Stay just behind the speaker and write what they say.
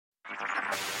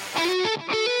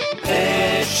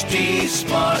HT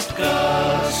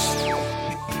Smartcast.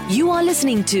 You are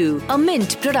listening to a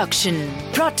Mint production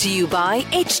brought to you by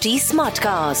HT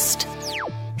Smartcast.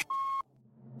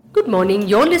 Good morning,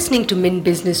 you're listening to Mint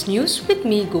Business News with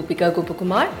me, Gopika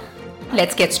Gopakumar.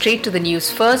 Let's get straight to the news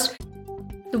first.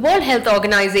 The World Health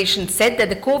Organization said that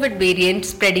the COVID variant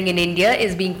spreading in India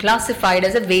is being classified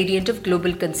as a variant of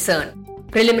global concern.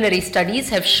 Preliminary studies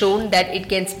have shown that it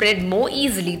can spread more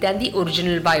easily than the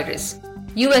original virus.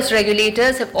 US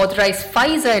regulators have authorized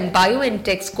Pfizer and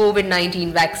BioNTech's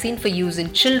COVID-19 vaccine for use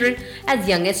in children as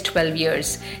young as 12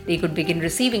 years. They could begin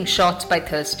receiving shots by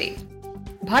Thursday.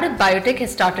 Bharat Biotech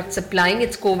has started supplying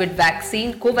its COVID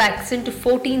vaccine Covaxin to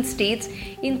 14 states,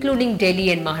 including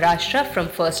Delhi and Maharashtra, from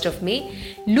 1st of May.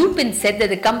 Lupin said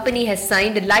that the company has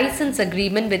signed a license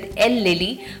agreement with Eli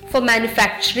Lilly for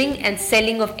manufacturing and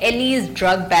selling of Ellie's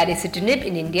drug baricitinib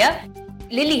in India.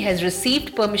 Lilly has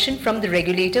received permission from the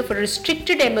regulator for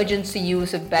restricted emergency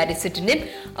use of baricitinib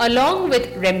along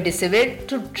with remdesivir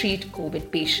to treat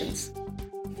COVID patients.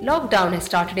 Lockdown has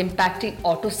started impacting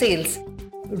auto sales.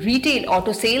 Retail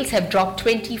auto sales have dropped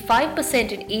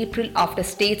 25% in April after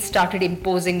states started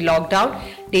imposing lockdown.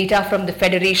 Data from the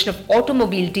Federation of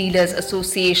Automobile Dealers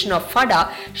Association of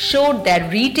FADA showed that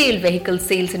retail vehicle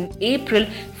sales in April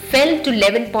fell to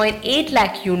 11.8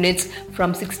 lakh units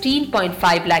from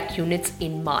 16.5 lakh units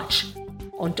in March.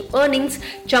 On to earnings,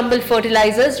 Chambal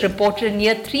Fertilizers reported a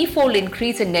near threefold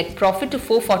increase in net profit to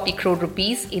 440 crore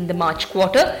rupees in the March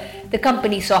quarter. The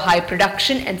company saw high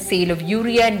production and sale of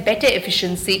urea and better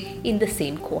efficiency in the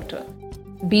same quarter.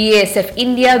 BASF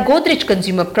India, Godrej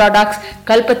Consumer Products,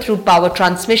 Kalpataru Power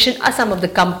Transmission are some of the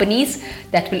companies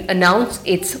that will announce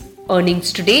its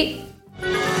earnings today.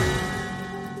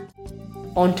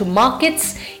 On to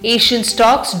markets, Asian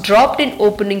stocks dropped in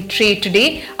opening trade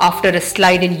today after a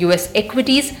slide in US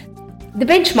equities. The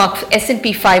benchmark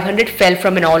S&P 500 fell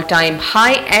from an all-time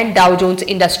high and Dow Jones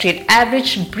Industrial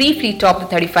Average briefly topped the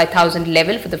 35,000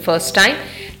 level for the first time.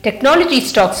 Technology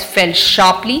stocks fell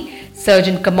sharply. Surge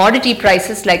in commodity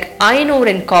prices like iron ore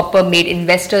and copper made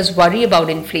investors worry about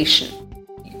inflation.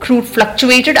 Crude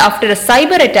fluctuated after a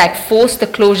cyber attack forced the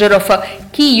closure of a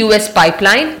key US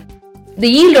pipeline. The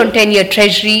yield on 10-year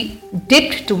Treasury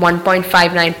dipped to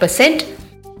 1.59%.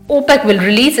 OPEC will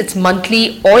release its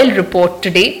monthly oil report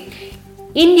today.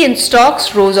 Indian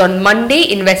stocks rose on Monday.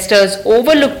 Investors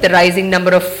overlooked the rising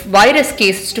number of virus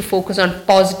cases to focus on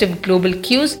positive global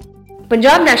cues.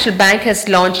 Punjab National Bank has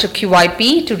launched a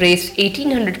QIP to raise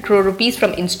 1,800 crore rupees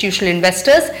from institutional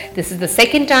investors. This is the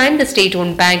second time the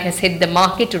state-owned bank has hit the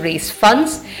market to raise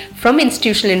funds from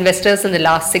institutional investors in the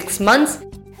last 6 months.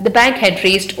 The bank had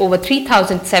raised over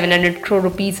 3,700 crore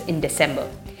rupees in December.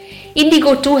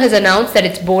 Indigo too has announced that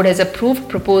its board has approved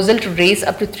proposal to raise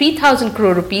up to 3,000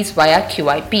 crore rupees via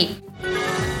QIP.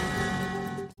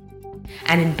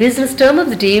 And in business term of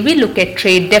the day, we look at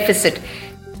trade deficit.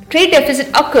 Trade deficit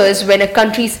occurs when a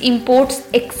country's imports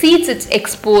exceeds its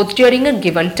exports during a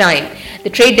given time. The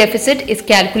trade deficit is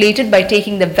calculated by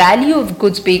taking the value of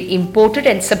goods being imported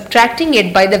and subtracting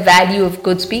it by the value of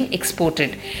goods being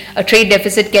exported. A trade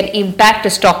deficit can impact a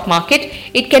stock market.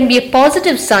 It can be a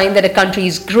positive sign that a country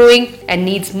is growing and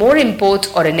needs more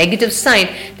imports, or a negative sign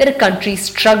that a country is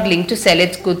struggling to sell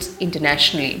its goods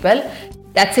internationally. Well,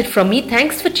 that's it from me.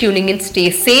 Thanks for tuning in. Stay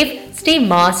safe, stay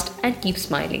masked, and keep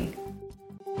smiling.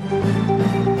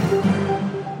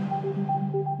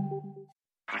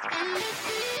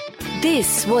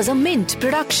 This was a Mint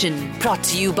production brought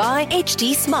to you by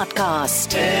HT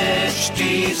Smartcast.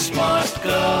 HT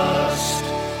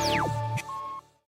Smartcast.